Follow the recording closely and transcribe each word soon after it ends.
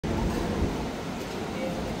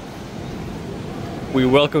We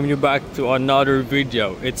welcome you back to another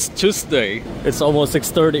video. It's Tuesday. It's almost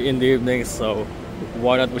 6:30 in the evening, so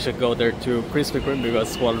why not we should go there to Krispy Kreme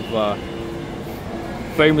because one of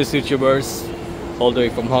famous YouTubers all the way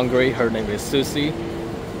from Hungary. Her name is Susie,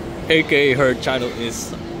 aka her channel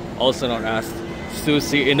is also known as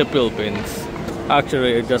Susie in the Philippines.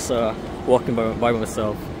 Actually, just walking by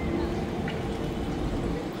myself.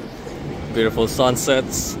 Beautiful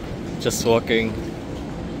sunsets, just walking.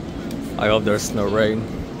 I hope there's no rain.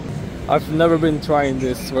 I've never been trying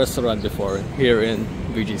this restaurant before here in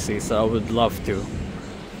BGC, so I would love to.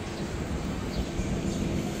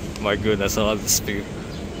 My goodness, I love this view.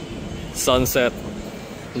 Sunset,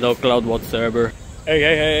 no cloud whatsoever.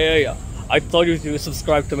 Hey, I told you to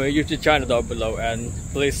subscribe to my YouTube channel down below and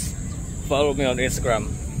please follow me on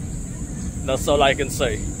Instagram. That's all I can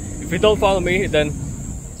say. If you don't follow me, then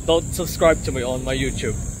don't subscribe to me on my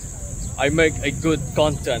YouTube. I make a good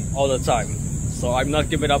content all the time, so I'm not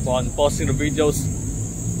giving up on posting the videos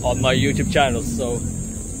on my YouTube channel. So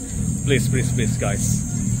please guys,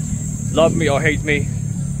 love me or hate me,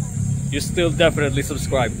 you still definitely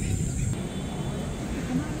subscribe.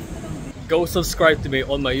 Go subscribe to me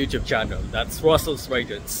on my YouTube channel. That's Russell's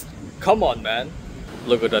Radiance. Come on, man.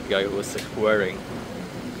 Look at that guy who was wearing.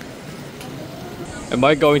 Am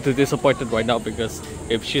I going to disappoint right now? Because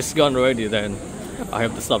if she's gone already, then I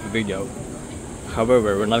have to stop the video.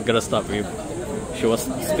 However, we're not gonna stop if she was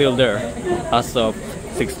still there as of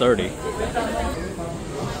 6:30.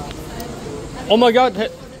 Oh my god,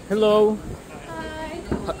 hello. Hi.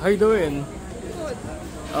 How you doing? Good.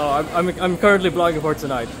 Oh, I'm currently vlogging for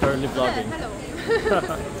tonight. Currently vlogging. Hello.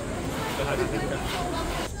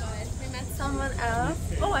 We met someone else.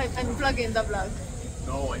 Oh, I'm vlogging the vlog.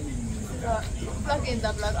 No, I mean vlogging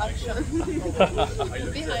the vlog action.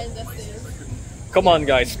 Behind the scenes. Come on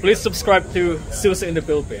guys, please subscribe to Susie in the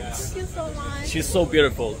Philippines. Thank you so much. She's so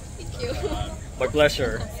beautiful. Thank you. My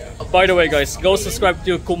pleasure. By the way guys, go subscribe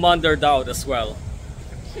to Kumander Daot as well.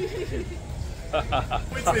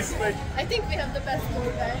 I think we have the best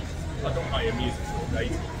mood, guys. I don't buy a music,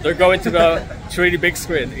 right? They're going to the 3D big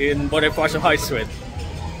screen in Bonifacio High Street.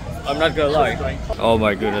 I'm not gonna lie. Oh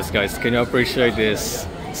my goodness guys, can you appreciate this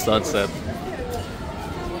sunset?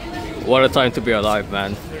 What a time to be alive,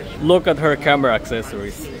 man. Look at her camera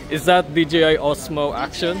accessories. Is that DJI Osmo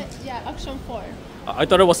Action? Yeah, Action 4. I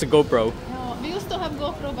thought it was a GoPro. No, we used to have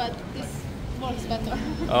GoPro, but this works better.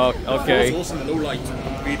 Oh, okay. It's awesome, low light,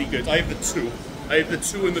 really good. I have the 2. I have the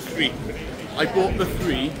 2 and the 3. I bought the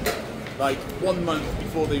 3 like 1 month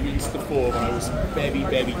before they released the 4 when I was very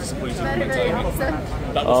disappointed with my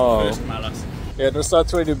timing. That was the first malice. Yeah, there's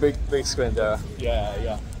that really big screen there.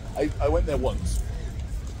 Yeah. I went there once.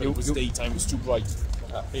 But it was daytime, it was too bright.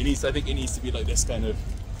 I think it needs to be like this kind of.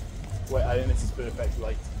 Well, I think this is perfect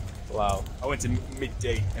light. Wow. I went in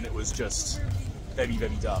midday and it was just very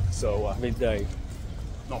dark. So Midday.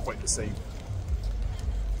 not quite the same.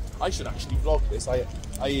 I should actually vlog this. I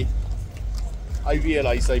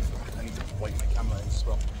realise I need to wipe my camera as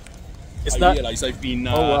well. I realise I've been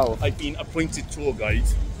I've been appointed tour guide.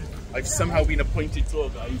 I've somehow been appointed tour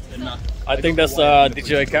guide, and I think that's a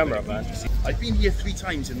DJI camera, man. I've been here 3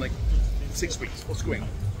 times in like 6 weeks. What's going on?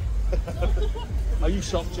 Are you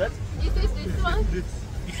shocked yet? Is this one?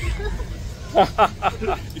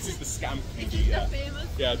 This is the scam 3D. This is the famous.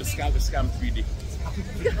 Yeah, the scam 3D.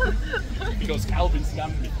 Because Calvin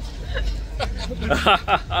scammed me.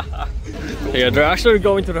 Yeah, they're actually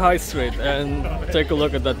going to the high street and take a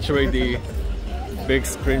look at that 3D big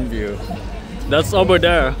screen view. That's over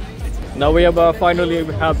there. Now we have finally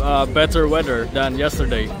have better weather than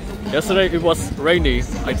yesterday. Yesterday it was rainy,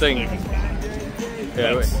 I think.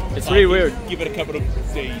 Yeah, it's really weird. Give it a couple of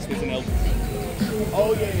days with an elf.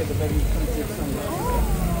 Oh yeah, the very sensitive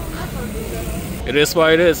sunlight. It is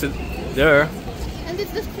what it is. It's there. And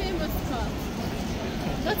it's the famous spot.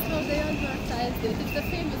 That's how they advertise it. It's the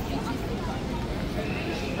famous BGC.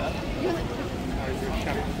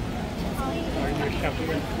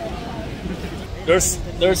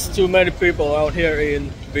 There's too many people out here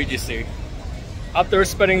in BGC. After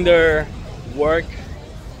spending their work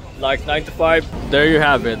like 9 to 5, there you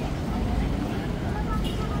have it.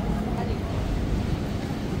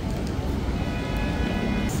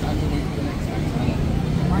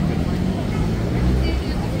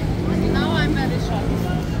 Now I'm very shocked.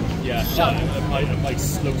 Yeah, my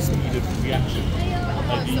slow speed of reaction.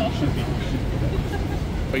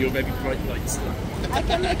 But you're very bright lights. I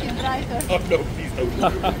can make it brighter. Oh no, please don't.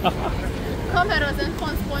 Cameras and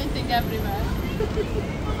phones pointing everywhere.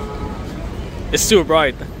 It's too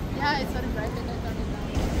bright. Yeah, it's very bright and I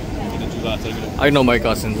turn it down. I know my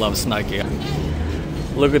cousin loves Nike.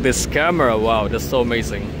 Look at this camera. Wow, that's so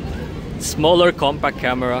amazing. Smaller, compact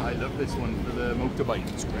camera. I love this one for the motorbike.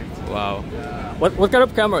 It's great. Wow. What kind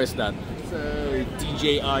of camera is that? It's a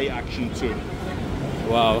DJI Action 2.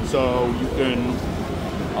 Wow. So you can...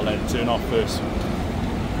 I'll let it turn off first.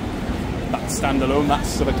 That's standalone.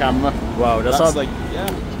 That's for the camera. Wow, that's like, yeah,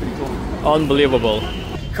 it's pretty cool. Unbelievable.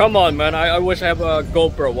 Come on, man. I wish I have a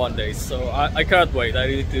GoPro one day. So I can't wait. I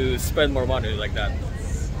need to spend more money like that.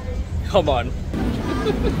 Come on.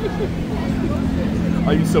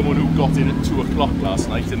 I'm someone who got in at 2 o'clock last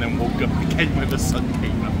night and then woke up again when the sun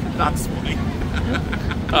came up. That's why.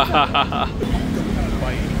 I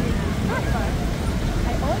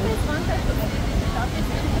always wanted to see this shop. It's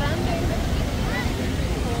been trending.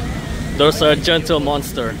 There's a gentle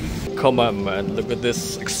monster. Come on, man. Look at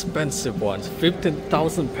this expensive one.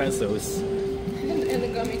 15,000 pesos. And the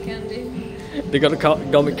gummy candy. They got a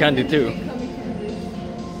gummy candy too.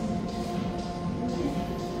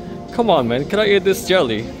 Come on, man. Can I eat this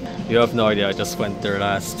jelly? You have no idea. I just went there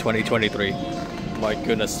last 2023. My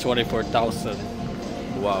goodness, 24,000.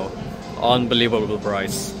 Wow. Unbelievable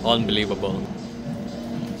price. Unbelievable.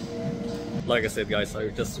 Like I said, guys, I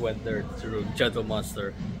just went there through Gentle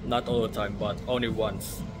Monster. Not all the time, but only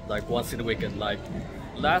once. Like once in a weekend. Like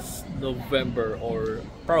last November or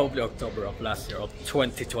probably October of last year, of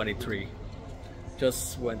 2023.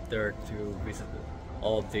 Just went there to visit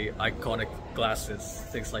all the iconic glasses,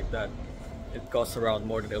 things like that. It costs around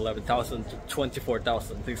more than 11,000 to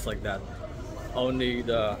 24,000, things like that. Only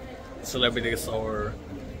the celebrities or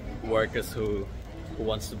workers who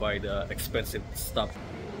wants to buy the expensive stuff.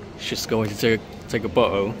 She's going to take a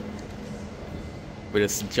photo with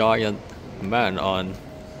this giant man on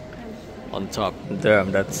top.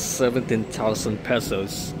 Damn, that's 17,000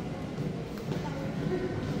 pesos.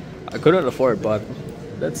 I couldn't afford, but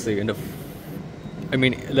let's see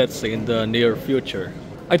let's see in the near future.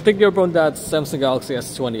 I think you're from that Samsung Galaxy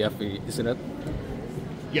S20 FE, isn't it?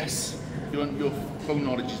 Yes. Your phone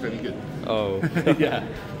knowledge is very good. Oh. Yeah.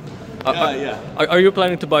 Yeah. Are you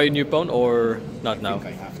planning to buy a new phone or not now? I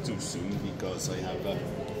think I have to soon because I have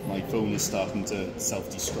my phone is starting to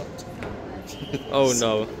self-destruct. Oh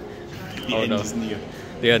no. The end is near.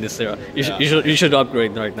 The end is near. You should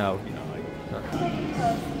upgrade right now.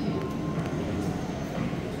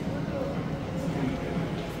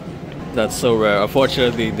 That's so rare.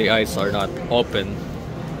 Unfortunately, the eyes are not open.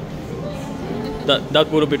 That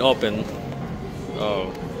would have been open.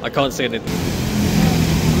 Oh, I can't say it.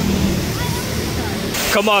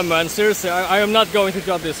 Come on, man. Seriously, I am not going to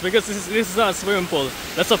jump this because this is not a swimming pool.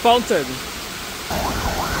 That's a fountain.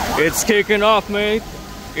 It's kicking off, mate.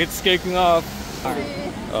 It's kicking off.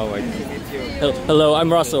 Oh my God. Hello,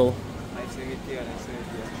 I'm Russell. Nice to meet you. Nice to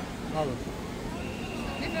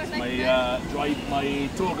meet you. My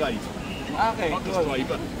tour guide. Okay, Not just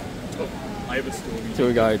driver. Oh, I have a story.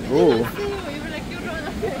 Tour guide. Ooh. You were like, you're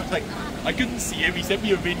on Like, I couldn't see him. He sent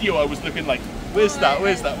me a video. I was looking like, where's that?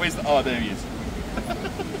 Where's that? Where's that? Oh, there he is.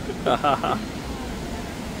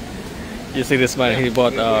 You see this man? He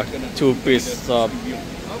bought 2 pieces of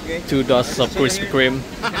 2 dozen of Krispy Kreme.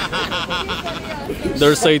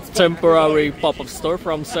 There's a temporary pop-up store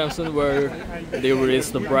from Samsung where they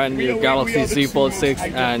released the brand new Galaxy Z Fold 6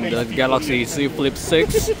 and the Galaxy Z Flip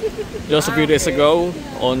 6 just a few days ago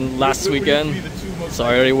on last weekend. So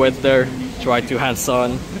I already went there, tried to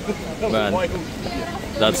hands-on. Man,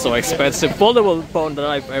 that's so expensive. Foldable phone that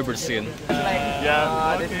I've ever seen.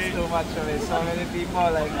 Yeah. This is too much of it. So many people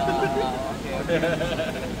like.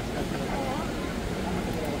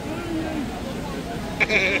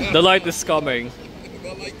 The light is coming.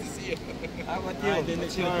 I'd like to see it. How about you?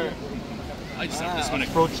 Sure. I just have this one.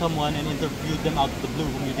 Approach someone and interview them out of the blue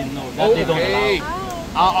whom you didn't know. That they don't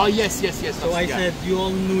allow. Yes. So I said you all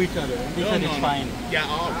knew each other. They said it's fine. Yeah,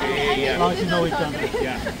 okay, As long as you know each other.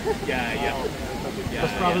 Yeah.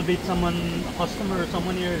 Because probably someone, a customer or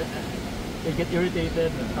someone here, they get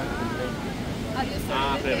irritated and start to complain.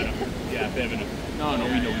 Fair enough. Yeah, fair enough. No,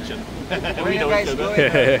 we know each other. Where you guys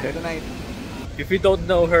going tonight? If you don't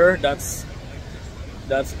know her, that's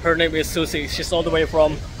her name is Susie. She's all the way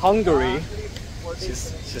from Hungary.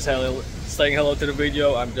 She's saying hello to the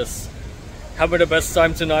video. I'm just having the best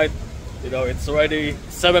time tonight. You know, it's already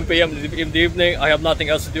 7 p.m. in the evening. I have nothing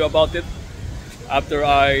else to do about it. After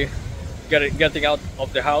I getting out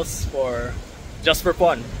of the house just for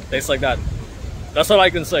fun, things like that. That's all I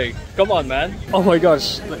can say. Come on, man. Oh my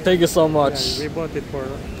gosh, thank you so much. We bought it for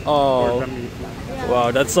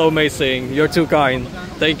Wow, that's so amazing. You're too kind.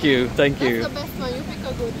 Thank you. That's the best one. You pick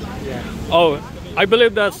a good one. Yeah. Oh, I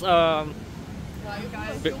believe that's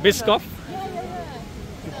Biscoff.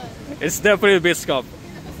 Yeah. It's definitely Biscoff.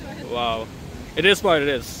 Wow. It is what it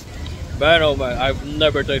is. But oh man, I've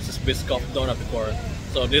never tasted Biscoff donut before.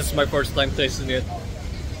 So this is my first time tasting it.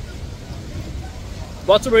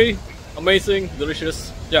 Buttery, amazing,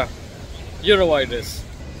 delicious. Yeah, you know why it is.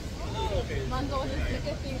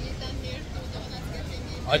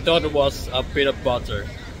 I thought it was a peanut butter,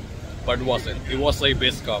 but it wasn't. It was a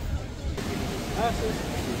Biscoff.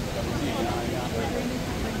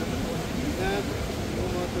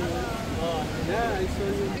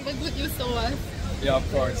 But would you saw us? Yeah,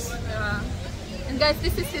 of course. Yeah. And guys,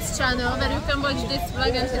 this is his channel where you can watch this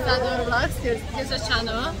vlog and his other vlogs. Here's a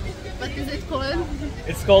channel. What is it called?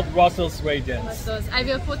 It's called Russell's Radiance. I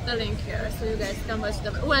will put the link here so you guys can watch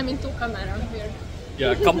the. Oh, I'm in two camera here.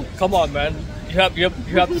 Yeah, come on, man. You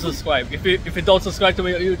have to subscribe. If you don't subscribe to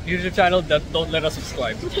my YouTube channel, then don't let us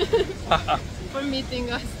subscribe. For meeting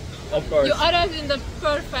us. Of course. You arrived in the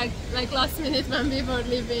perfect, like last minute when we were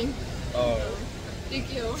leaving. Oh.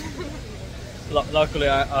 Thank you. Luckily,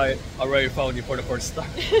 I already found you for the first time.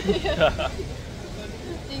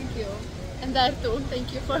 Thank you. And that too.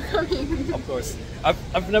 Thank you for coming. Of course.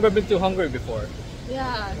 I've never been to Hungary before.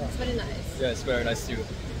 Yeah, it's very nice. Yeah, it's very nice too.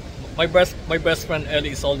 My best friend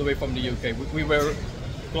Ellie is all the way from the UK. We were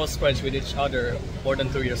close friends with each other more than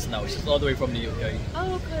 2 years now. She's all the way from the UK.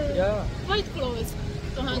 Oh, okay. Yeah. Quite close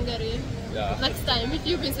to Hungary. Yeah. Next time, if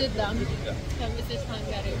you visit them, Yeah. can visit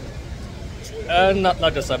Hungary.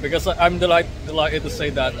 Not just that, because I'm delighted to say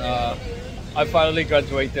that I finally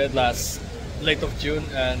graduated late of June,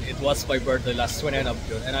 and it was my birthday last 29th of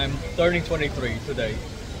June, and I'm turning 23 today.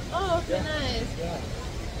 Oh, okay, nice.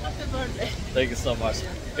 Happy birthday. Thank you so much.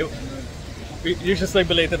 You should say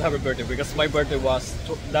belated happy birthday, because my birthday was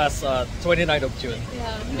last 29th of June.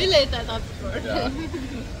 Yeah, belated happy birthday.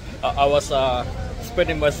 Yeah. I was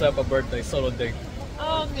spending myself a birthday solo date.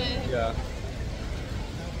 Oh, okay. Yeah.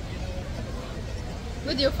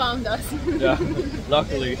 But you found us. Yeah.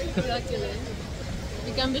 Luckily. Luckily.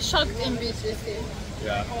 You can be shocked in beaches here.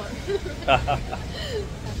 Yeah.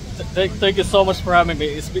 Thank you so much for having me.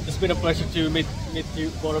 It's been a pleasure to meet you,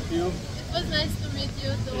 both of you. It was nice to meet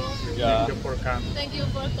you too. Yeah. Thank you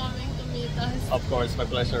for coming to meet us. Of course, my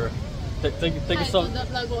pleasure. Thank you Hi so. to the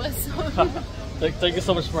vlog also. Thank you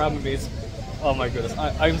so much for having me. Oh my goodness,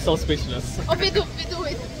 I'm so speechless. Oh, we do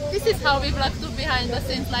it. This is how we vlog too behind the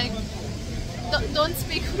scenes. Like, don't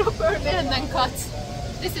speak properly and then cut.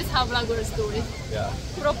 This is how vloggers do it. Yeah.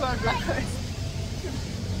 Proper vloggers.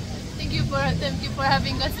 Thank you for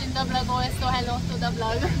having us in the vlog also. Hello to the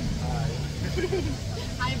vlog.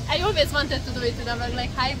 I always wanted to do it in the vlog,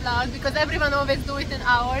 like hi vlog, because everyone always do it in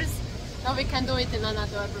hours. Now we can do it in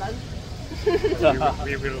another vlog.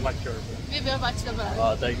 We will watch your vlog. We will watch the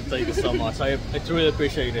vlog. Thank you so much. I truly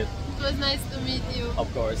appreciate it. It was nice to meet you.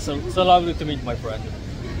 Of course, so lovely to meet my friend.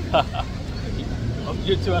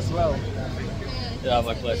 You too as well. Yeah,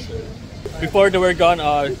 my pleasure. Before they were gone,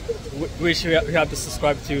 we have to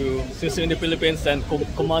subscribe to Susie in the Philippines and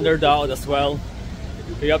Kumander Daot as well.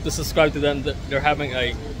 You have to subscribe to them. They're having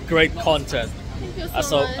a great content. Thank you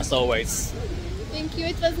so much. As always. Thank you.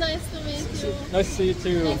 It was nice to meet you. Nice to see you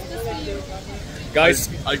too. Nice to see you. Guys,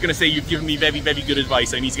 I was going to say, you've given me very, very good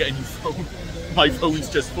advice. I need to get a new phone. My phone's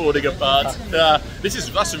just falling apart.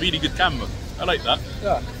 That's a really good camera. I like that.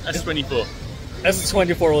 Yeah. S24.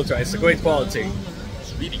 S24 Ultra. It's a great quality.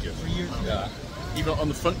 It's really good. Yeah. Even on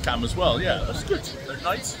the front cam as well. Yeah, that's good. They're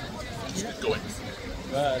nice. It's good going.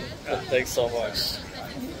 Man, thanks so much.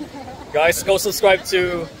 Guys, go subscribe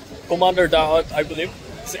to Kumander Daot, I believe.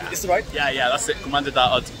 Is it right? Yeah, that's it. Kumander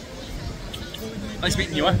Daot. Nice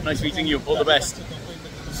meeting you, Nice meeting you. All the best.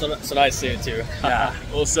 So nice seeing you too. Yeah,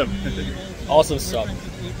 awesome. Awesome stuff.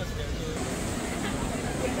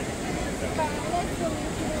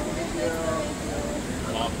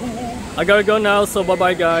 I gotta go now, so bye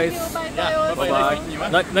bye guys. Bye bye.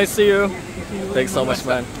 Bye. Nice to see you. Thanks so much,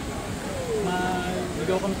 man.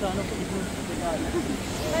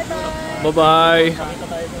 Bye bye.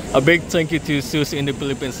 A big thank you to Susie in the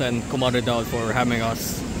Philippines and Kumander Daot for having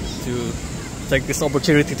us to take this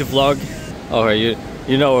opportunity to vlog. Okay,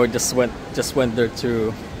 you know, just went there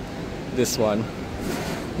to this one.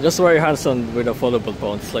 Just very handsome with the foldable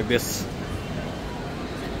phones like this.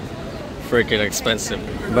 Freaking expensive.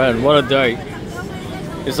 Man, what a day.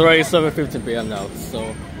 It's already 7:15 p.m. now,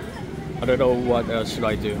 so I don't know what else should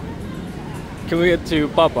I do. Can we get to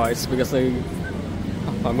Popeyes because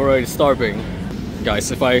I'm already starving. Guys,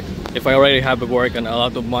 if I already have work and a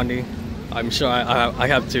lot of money, I'm sure I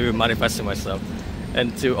have to manifest it myself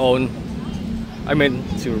and to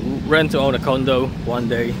rent to own a condo one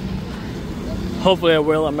day. Hopefully I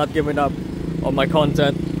will. I'm not giving up on my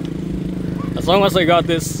content. As long as I got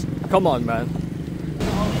this, come on man.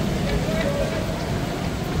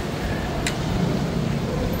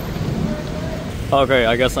 Okay,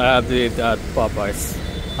 I guess I have to eat at Popeyes.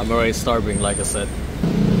 I'm already starving, like I said.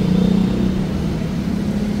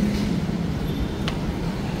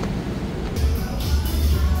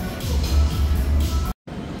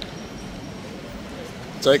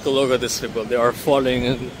 Take a look at these people. They are falling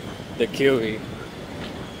in the queue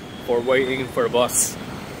for waiting for a bus.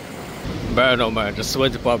 But no man, just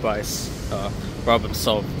went to Popeyes. Problem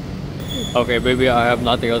solved. Okay, maybe I have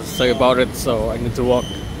nothing else to say about it, so I need to walk.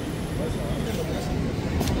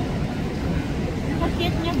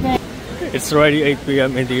 It's already 8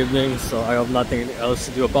 p.m. in the evening, so I have nothing else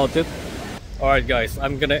to do about it. Alright guys,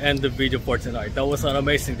 I'm gonna end the video for tonight. That was an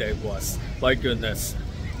amazing day, it was. My goodness.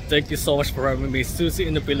 Thank you so much for having me, Susie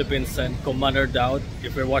in the Philippines and Kumander Daot.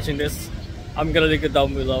 If you're watching this, I'm gonna link it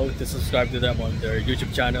down below to subscribe to them on their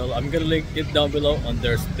YouTube channel. I'm gonna link it down below on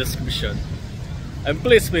their description. And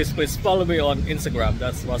please follow me on Instagram.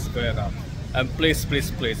 That's what's going on. And please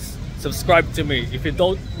subscribe to me. If you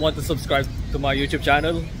don't want to subscribe to my YouTube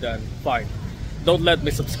channel, then fine. Don't let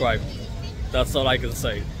me subscribe. That's all I can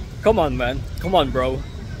say. Come on man, come on bro.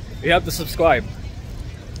 You have to subscribe.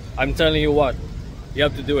 I'm telling you what, you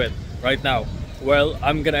have to do it right now. Well,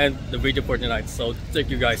 I'm gonna end the video for tonight, so thank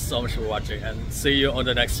you guys so much for watching and see you on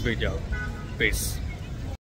the next video. Peace.